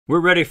We're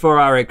ready for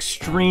our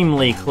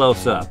extremely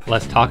close-up.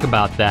 Let's talk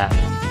about that.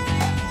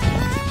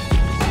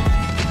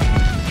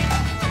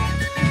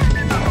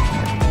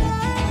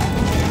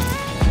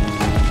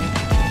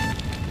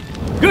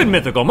 Good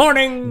mythical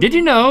morning! Did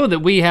you know that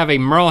we have a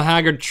Merle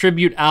Haggard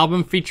tribute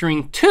album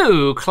featuring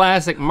 2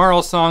 classic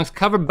Merle songs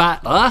covered by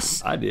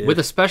us? I did. With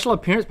a special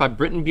appearance by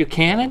Britton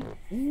Buchanan?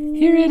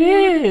 Here it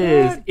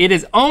is. It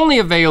is only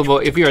available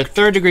if you're a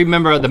 3rd degree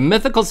member of the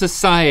Mythical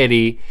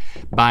Society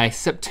by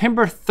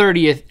September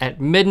 30th at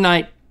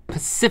midnight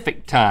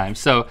Pacific time.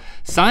 So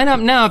sign up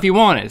now if you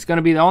want it. It's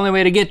gonna be the only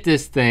way to get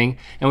this thing.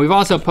 And we've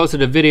also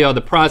posted a video of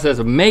the process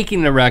of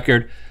making the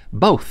record.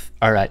 Both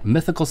are at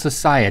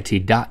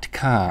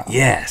mythicalsociety.com.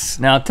 Yes.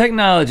 Now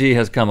technology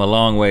has come a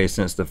long way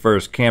since the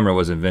first camera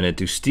was invented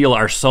to steal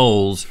our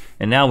souls,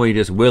 and now we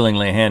just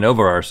willingly hand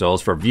over our souls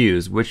for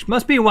views, which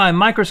must be why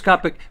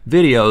microscopic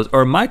videos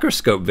or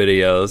microscope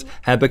videos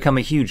have become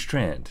a huge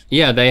trend.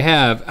 Yeah, they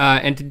have.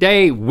 And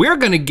today we're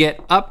gonna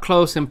get up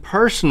close and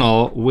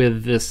personal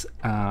with this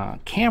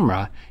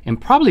camera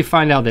and probably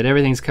find out that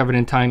everything's covered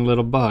in tiny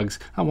little bugs.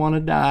 I wanna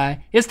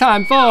die. It's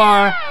time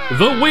for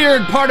the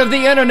weird part of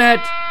the internet.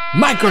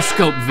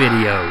 Microscope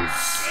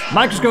videos.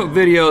 Microscope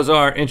videos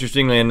are,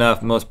 interestingly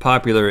enough, most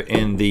popular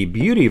in the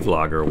beauty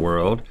vlogger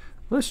world.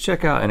 Let's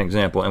check out an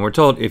example, and we're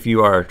told if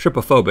you are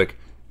trypophobic,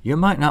 you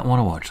might not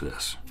want to watch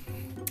this.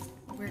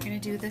 We're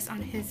gonna do this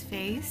on his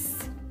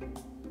face.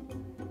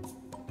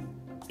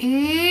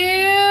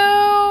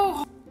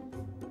 Ew!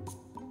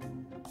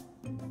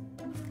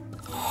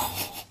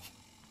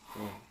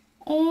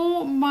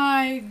 Oh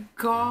my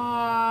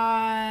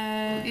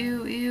God.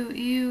 Ew, ew,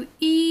 ew,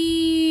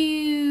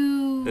 ew.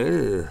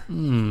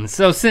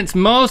 So since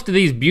most of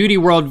these beauty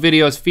world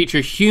videos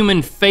feature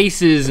human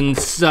faces and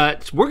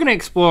such, we're gonna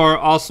explore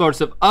all sorts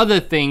of other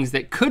things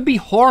that could be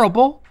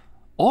horrible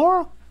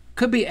or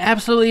could be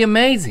absolutely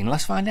amazing.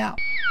 Let's find out.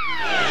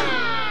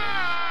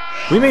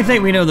 We may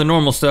think we know the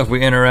normal stuff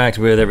we interact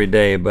with every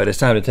day, but it's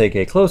time to take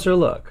a closer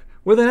look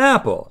with an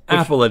apple.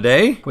 Apple a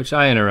day. Which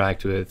I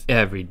interact with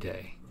every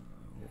day.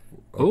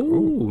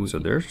 Ooh, so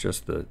there's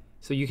just the...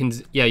 So you can,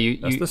 yeah,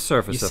 That's the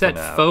surface you of set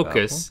an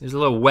focus. apple. There's a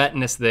little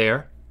wetness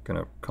there.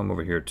 Gonna come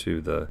over here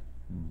to the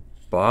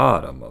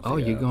bottom of the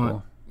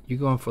apple. You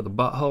going for the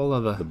butthole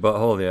of The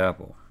butthole of the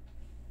apple.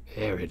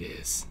 There it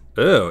is.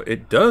 Oh,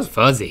 it does.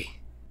 Fuzzy.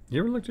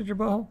 You ever looked at your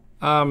butthole?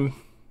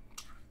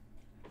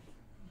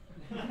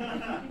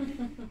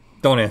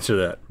 Don't answer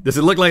that. Does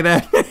it look like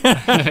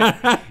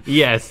that?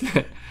 Yes.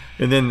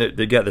 And then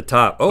they got the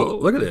top. Oh,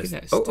 look at this.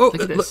 Look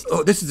at this.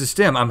 Oh, this is the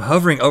stem. I'm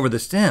hovering over the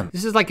stem.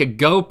 This is like a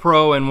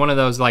GoPro in one of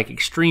those like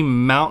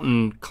extreme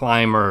mountain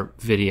climber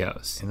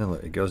videos. And then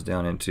look, it goes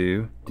down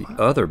into the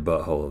other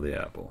butthole of the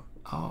apple.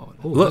 Oh,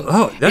 Look,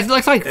 it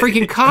looks like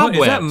freaking cobwebs.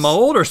 Is that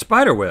mold or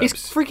spider webs?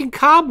 It's freaking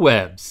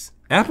cobwebs.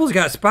 Apple's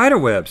got spider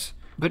webs.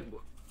 But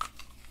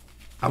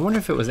I wonder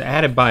if it was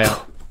added by a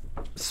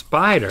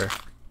spider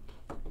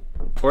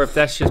or if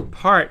that's just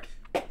part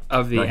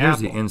of the Now, apple. here's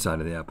the inside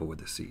of the apple with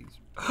the seeds.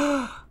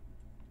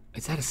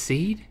 Is that a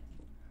seed?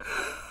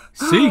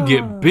 Seed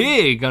get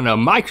big on a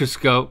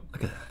microscope.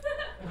 Look at that.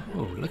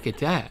 Oh, look at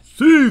that.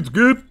 Seeds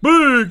get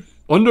big.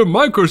 Under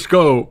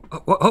microscope.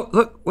 Oh,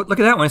 look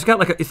at that one. It's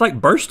got it's like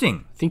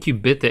bursting. I think you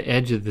bit the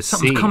edge of the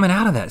Something's seed. coming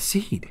out of that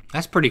seed.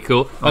 That's pretty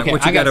cool. Right, Okay,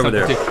 what you I got got over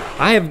something there? too.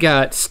 I have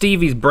got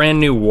Stevie's brand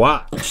new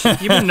watch.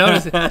 You've been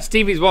noticing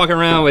Stevie's walking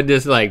around with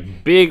this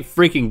like big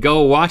freaking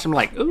gold watch. I'm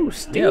like, ooh,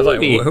 Stevie. Yeah, I was like,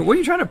 what are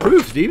you trying to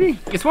prove, Stevie?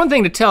 It's one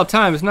thing to tell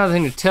time, it's another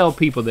thing to tell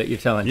people that you're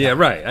telling time. Yeah,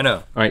 right, I know.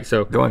 All right,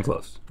 so Going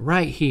close.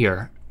 right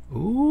here.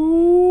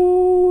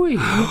 Ooh,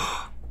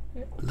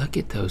 look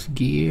at those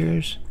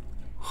gears.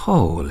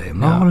 Holy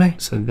Now, moly.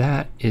 so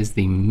that is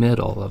the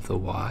middle of the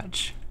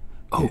watch.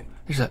 Oh,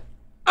 there's a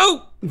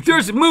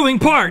There's moving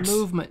parts.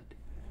 movement.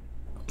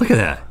 Look at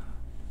that.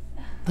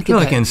 Look You're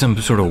at like that. in some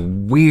sort of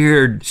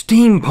weird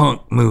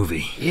steampunk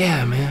movie.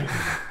 Yeah, man.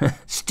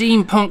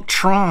 Steampunk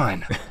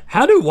Tron.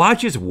 How do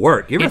watches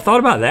work? You ever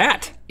thought about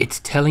that? It's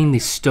telling the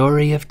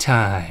story of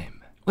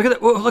time. Look at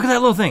that. Look at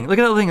that little thing. Look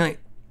at that little thing.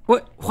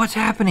 Like, what's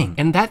happening?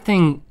 And that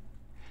thing,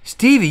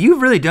 Stevie,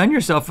 you've really done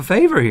yourself a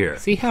favor here.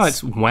 see how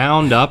it's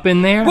wound up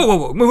in there?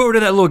 Whoa. Move over to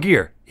that little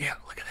gear. Yeah,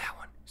 look at that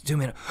one.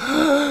 Zoom in.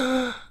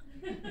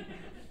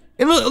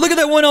 And look at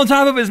that one on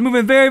top of it. It's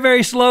moving very,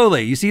 very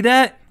slowly. You see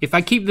that? If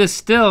I keep this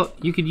still,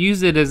 you could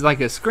use it as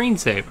like a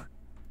screensaver.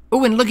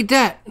 Oh, and look at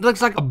that. It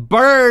looks like a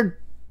bird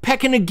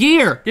pecking a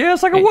gear. Yeah,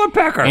 it's like a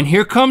woodpecker. And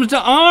here comes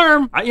the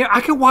arm.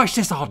 I could watch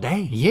this all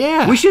day.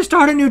 Yeah. We should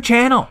start a new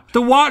channel.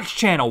 The Watch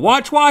Channel.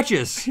 Watch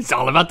watches. It's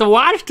all about the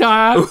watch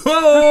time.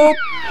 Whoa.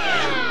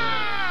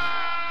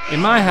 In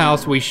my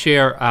house, we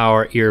share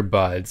our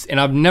earbuds, and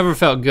I've never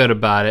felt good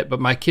about it, but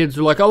my kids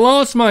are like, I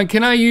lost mine,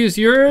 can I use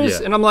yours?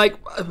 Yeah. And I'm like,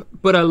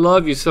 but I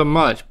love you so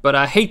much, but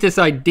I hate this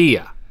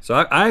idea.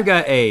 So I've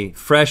got a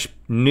fresh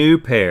new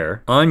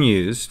pair,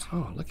 unused.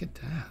 Oh, look at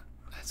that.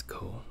 That's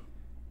cool.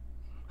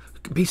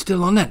 Be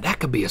still on that. That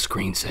could be a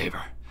screensaver.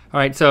 All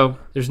right, so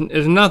there's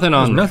nothing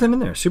on There's nothing in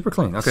there, super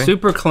clean, okay.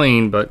 Super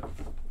clean, but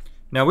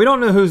Now we don't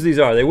know whose these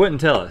are. They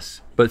wouldn't tell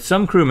us. But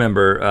some crew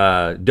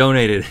member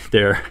donated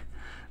their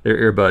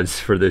earbuds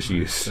for this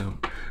use. So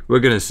we're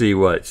gonna see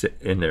what's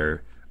in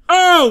there.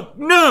 Oh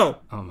no!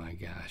 Oh my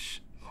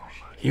gosh.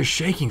 You're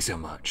shaking so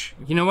much.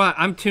 You know what?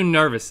 I'm too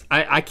nervous.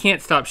 I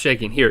can't stop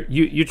shaking. Here,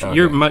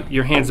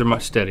 your hands are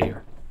much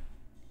steadier.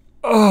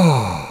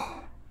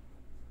 Oh.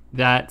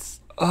 That's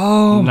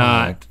not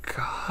my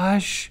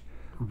gosh.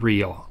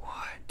 Real.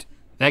 What?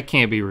 That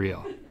can't be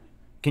real.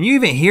 Can you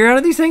even hear out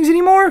of these things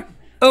anymore?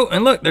 Oh,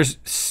 and look, there's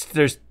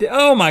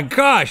oh my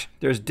gosh.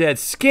 There's dead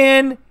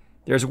skin.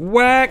 There's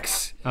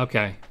wax.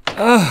 Okay.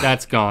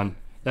 That's gone.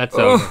 That's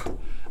over.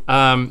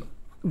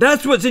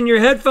 That's what's in your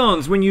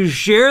headphones when you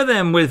share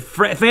them with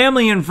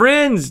family and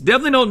friends.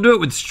 Definitely don't do it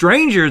with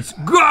strangers.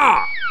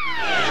 Gah!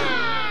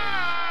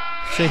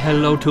 Say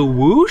hello to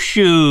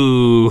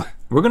Wushu.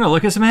 We're gonna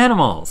look at some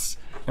animals.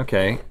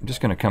 Okay, I'm just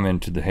gonna come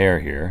into the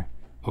hair here.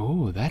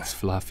 Oh, that's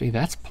fluffy.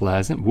 That's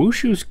pleasant.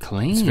 Wushu's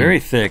clean. It's very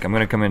thick. I'm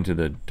gonna come into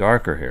the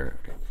darker hair.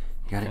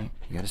 Okay.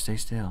 You gotta stay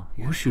still.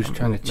 Wushu's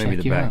trying to check maybe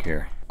the you back out.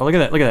 hair. Oh, look at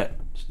that. Look at that.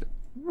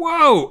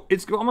 Whoa!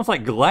 It's almost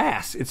like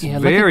glass. It's Yeah,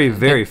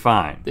 very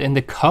fine. And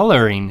the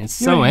coloring is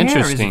so Your hair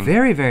interesting. is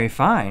very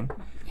fine.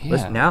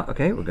 Yeah. Now,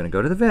 okay, we're gonna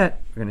go to the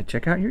vet. We're gonna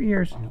check out your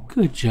ears.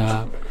 Good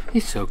job.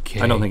 It's okay.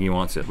 I don't think he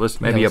wants it.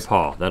 Maybe a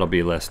paw. That'll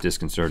be less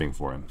disconcerting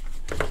for him.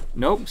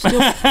 Nope. Still.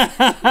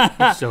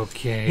 It's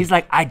okay. He's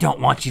like, I don't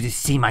want you to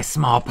see my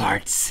small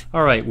parts.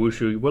 All right,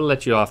 Wushu, we'll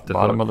let you off the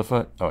Bottom hook. of the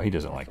foot. Oh, he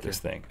doesn't like this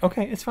thing.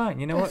 Okay, it's fine.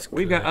 You know what?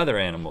 We've got other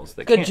animals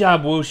that Good can't,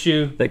 job,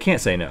 Wushu. that can't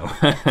say no.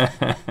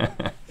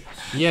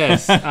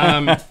 Yes.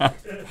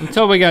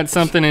 Until we got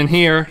something in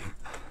here.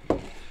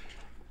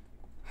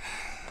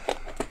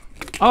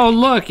 Oh,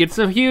 look, it's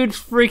a huge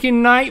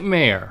freaking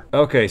nightmare.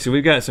 Okay, so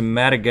we've got some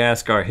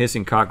Madagascar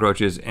hissing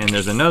cockroaches, and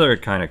there's another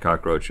kind of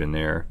cockroach in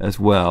there as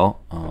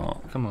well.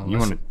 Come on, You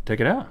want to take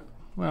it out?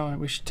 Well,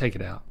 we should take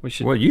it out. We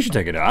should. Well, you should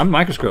take it out. I'm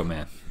Microscope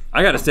Man.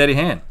 I got a steady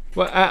hand.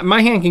 Well,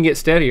 my hand can get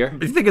steadier.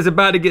 If you think it's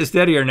about to get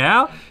steadier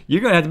now,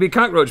 you're gonna have to be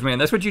Cockroach Man.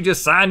 That's what you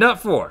just signed up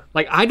for.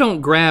 Like, I don't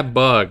grab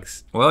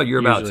bugs. Well,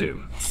 you're Usually.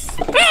 about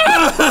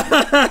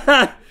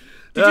to.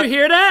 Did you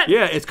hear that?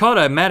 Yeah, it's called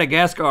a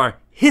Madagascar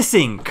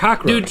hissing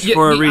cockroach Dude,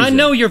 for a reason. I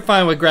know you're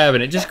fine with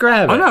grabbing it. Just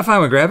grab it. I'm not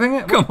fine with grabbing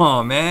it. Come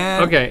on,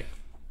 man. Okay.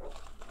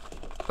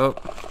 Oh,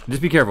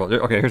 just be careful.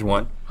 Okay, here's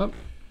one. Oh,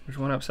 there's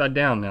one upside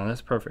down now.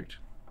 That's perfect.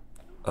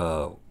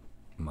 Oh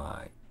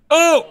my.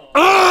 Oh!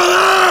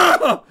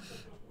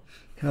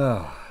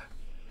 Oh!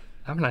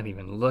 I'm not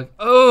even looking.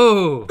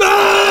 Oh!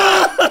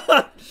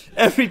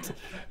 Every time.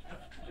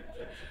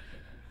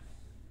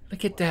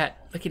 Look at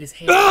that. Look at his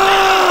head.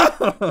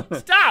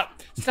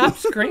 Stop! Stop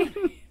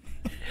screaming.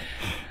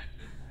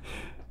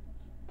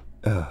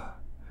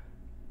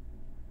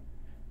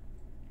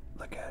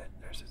 Look at it.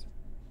 There's his.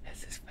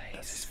 That's his face.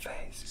 That's his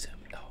face. Zoom.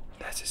 No.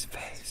 That's his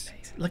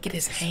face. Look at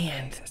his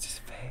hand. That's his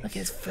face. Look at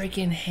his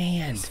freaking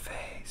hand. His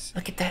face.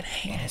 Look at that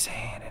hand. His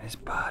hand and his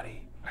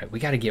body. All right, we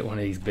got to get one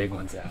of these big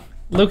ones out.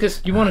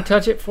 Lucas, you want to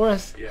touch it for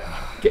us?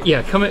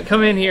 Yeah. Come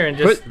in here and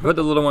just. Put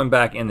the little one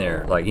back in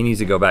there. Like he needs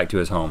to go back to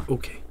his home.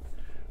 Okay.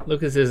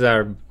 Lucas is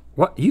our.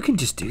 What? You can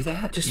just do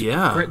that? Just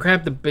Yeah.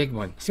 grab the big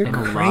one. You're A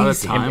crazy. lot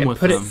of time And with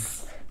put it- them.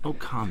 Oh,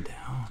 calm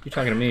down. You're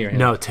talking to me or him?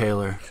 No,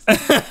 Taylor.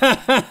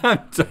 I'm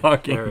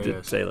talking There it to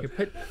is. Taylor.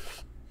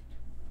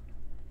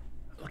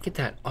 Look at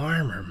that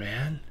armor,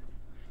 man.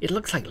 It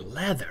looks like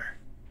leather.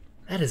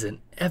 That is an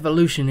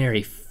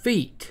evolutionary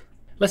feat.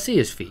 Let's see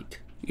his feet.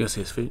 You gonna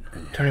see his feet?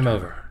 Turn him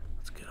over.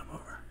 Let's get him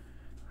over.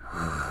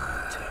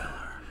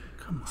 Taylor.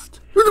 Come on,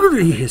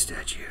 Taylor. He hissed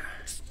at you.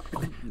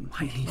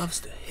 He loves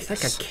to It's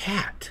hiss. like a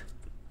cat.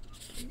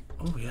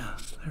 Oh, yeah.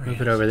 There he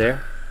Move is. it over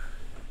there.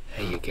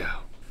 There you go.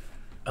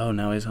 Oh,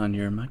 now he's on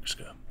your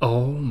microscope.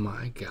 Oh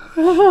my god.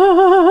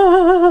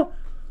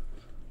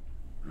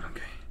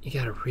 Okay. You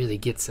gotta really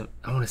get some.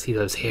 I wanna see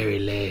those hairy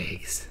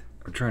legs.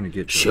 I'm trying to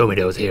get to Show me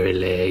those hairy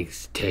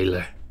legs,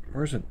 Taylor.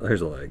 Where's it?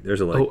 There's a leg. There's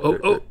a leg.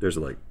 Oh. There's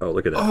a leg. Oh,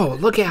 look at that. Oh,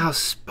 look at how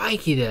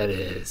spiky that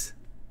is.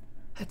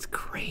 That's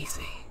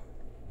crazy.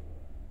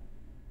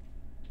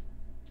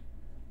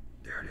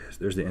 There it is.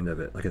 There's the end of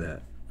it. Look at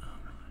that.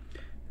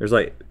 There's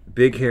like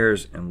big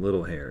hairs and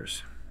little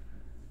hairs.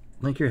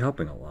 Link, you're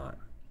helping a lot.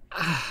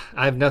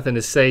 I have nothing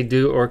to say,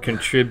 do, or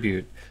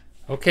contribute.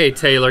 Okay,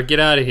 Taylor, get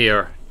out of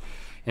here.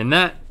 And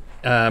that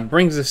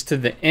brings us to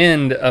the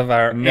end of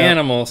our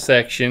animal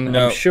section,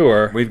 I'm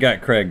sure. We've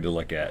got Craig to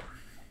look at.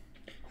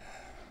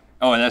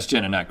 Oh, and that's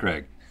Jenna, not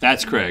Craig.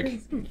 That's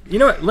Craig. You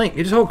know what, Link,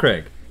 you just hold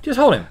Craig. Just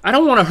hold him. I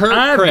don't want to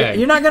hurt Craig.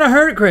 You're not gonna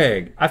hurt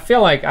Craig. I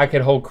feel like I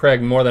could hold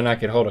Craig more than I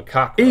could hold a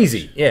cockroach.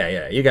 Easy.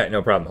 Yeah. You got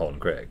no problem holding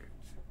Craig.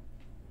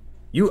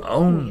 You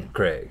own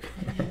Craig.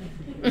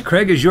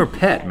 Craig is your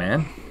pet,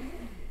 man.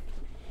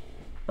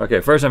 Okay,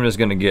 first I'm just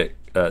gonna get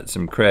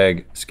some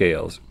Craig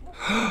scales.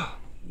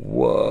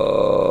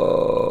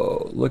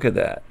 Whoa! Look at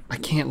that. I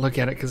can't look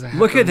at it because I have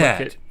Look to at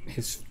that. at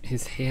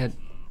his head.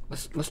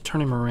 Let's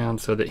turn him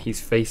around so that he's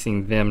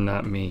facing them,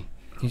 not me.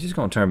 He's just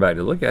gonna turn back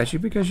to look at you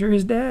because you're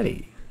his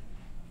daddy.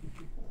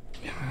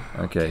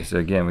 Okay, so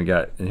again, we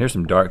got, and here's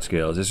some dark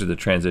scales. This is the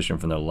transition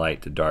from the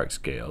light to dark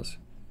scales.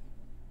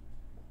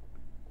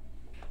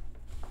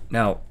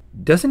 Now,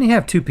 doesn't he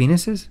have 2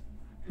 penises?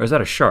 Or is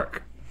that a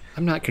shark?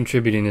 I'm not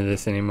contributing to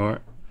this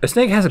anymore. A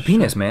snake has a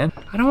penis, man.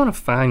 I don't want to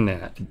find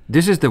that.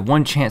 This is the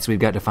one chance we've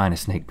got to find a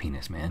snake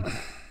penis, man.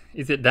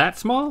 Is it that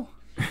small?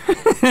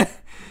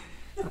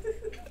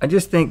 I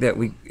just think that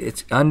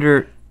it's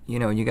under, you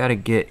know, you gotta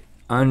get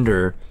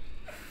under.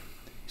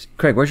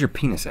 Craig, where's your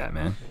penis at,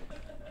 man?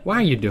 Why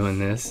are you doing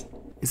this?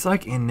 It's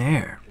like in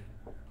there.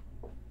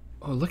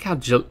 Oh, look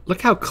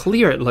how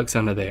clear it looks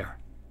under there.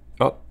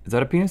 Oh, is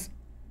that a penis?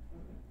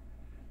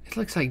 It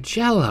looks like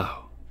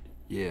Jello.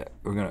 Yeah,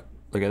 we're gonna,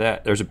 look at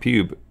that. There's a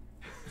pube.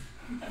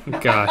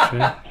 Gosh,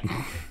 man.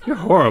 You're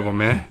horrible,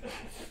 man.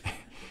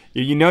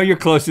 You know you're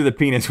close to the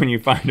penis when you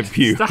find a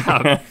pube.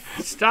 Stop.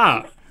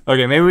 Stop.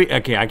 Okay,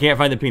 okay, I can't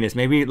find the penis.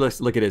 Maybe let's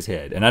look at his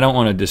head, and I don't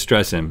want to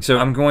distress him. So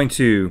I'm going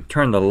to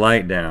turn the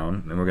light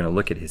down, and we're gonna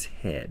look at his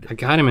head. I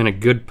got him in a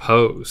good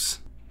pose.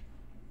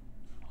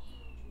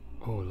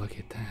 Oh, look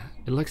at that.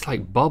 It looks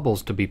like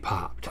bubbles to be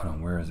popped. Hold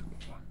on, where's the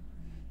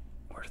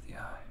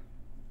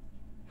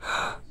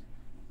eye?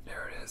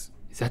 There it is.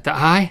 Is that the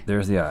eye?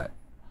 There's the eye.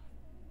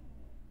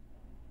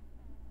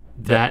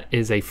 That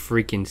is a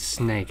freaking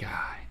snake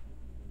eye.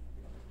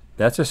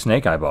 That's a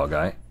snake eyeball,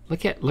 guy.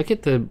 Look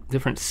at the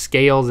different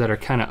scales that are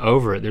kind of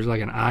over it. There's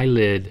like an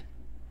eyelid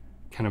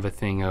kind of a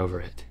thing over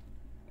it.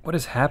 What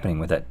is happening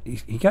with that?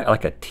 He got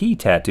like a T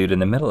tattooed in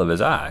the middle of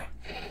his eye.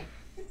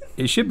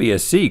 It should be a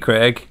C,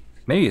 Craig.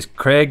 Maybe it's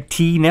Craig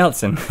T.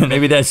 Nelson.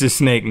 Maybe that's his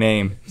snake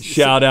name.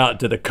 Shout out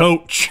to the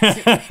coach.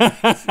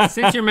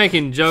 Since you're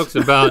making jokes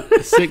about a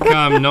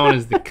sitcom known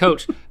as The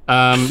Coach,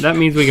 that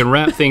means we can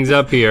wrap things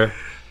up here.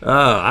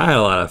 Oh, I had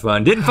a lot of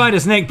fun. Didn't find a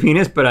snake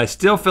penis, but I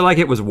still feel like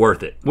it was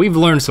worth it. We've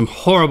learned some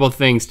horrible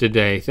things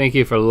today. Thank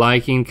you for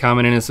liking,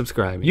 commenting, and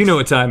subscribing. You know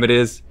what time it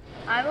is.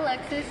 I'm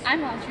Alexis.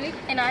 I'm Audrey.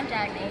 And I'm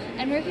Dagny.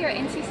 And we're here at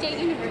NC State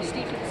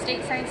University for the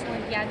State Science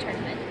Olympiad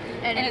Tournament.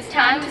 And it's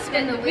time to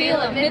spin the wheel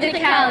of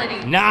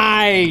mythicality.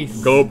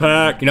 Nice! Go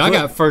Pack. You know, I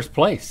got first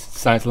place,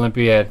 Science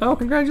Olympiad. Oh,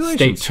 congratulations.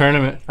 State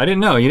tournament. I didn't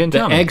know, you didn't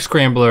tell The me. Egg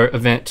Scrambler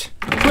event.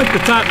 Click the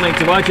top link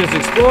to watch us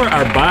explore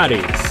our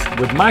bodies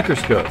with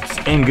microscopes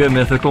and good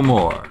mythical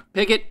more.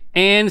 Pick it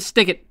and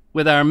stick it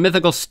with our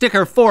Mythical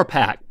Sticker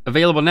 4-pack.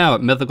 Available now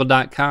at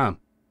mythical.com.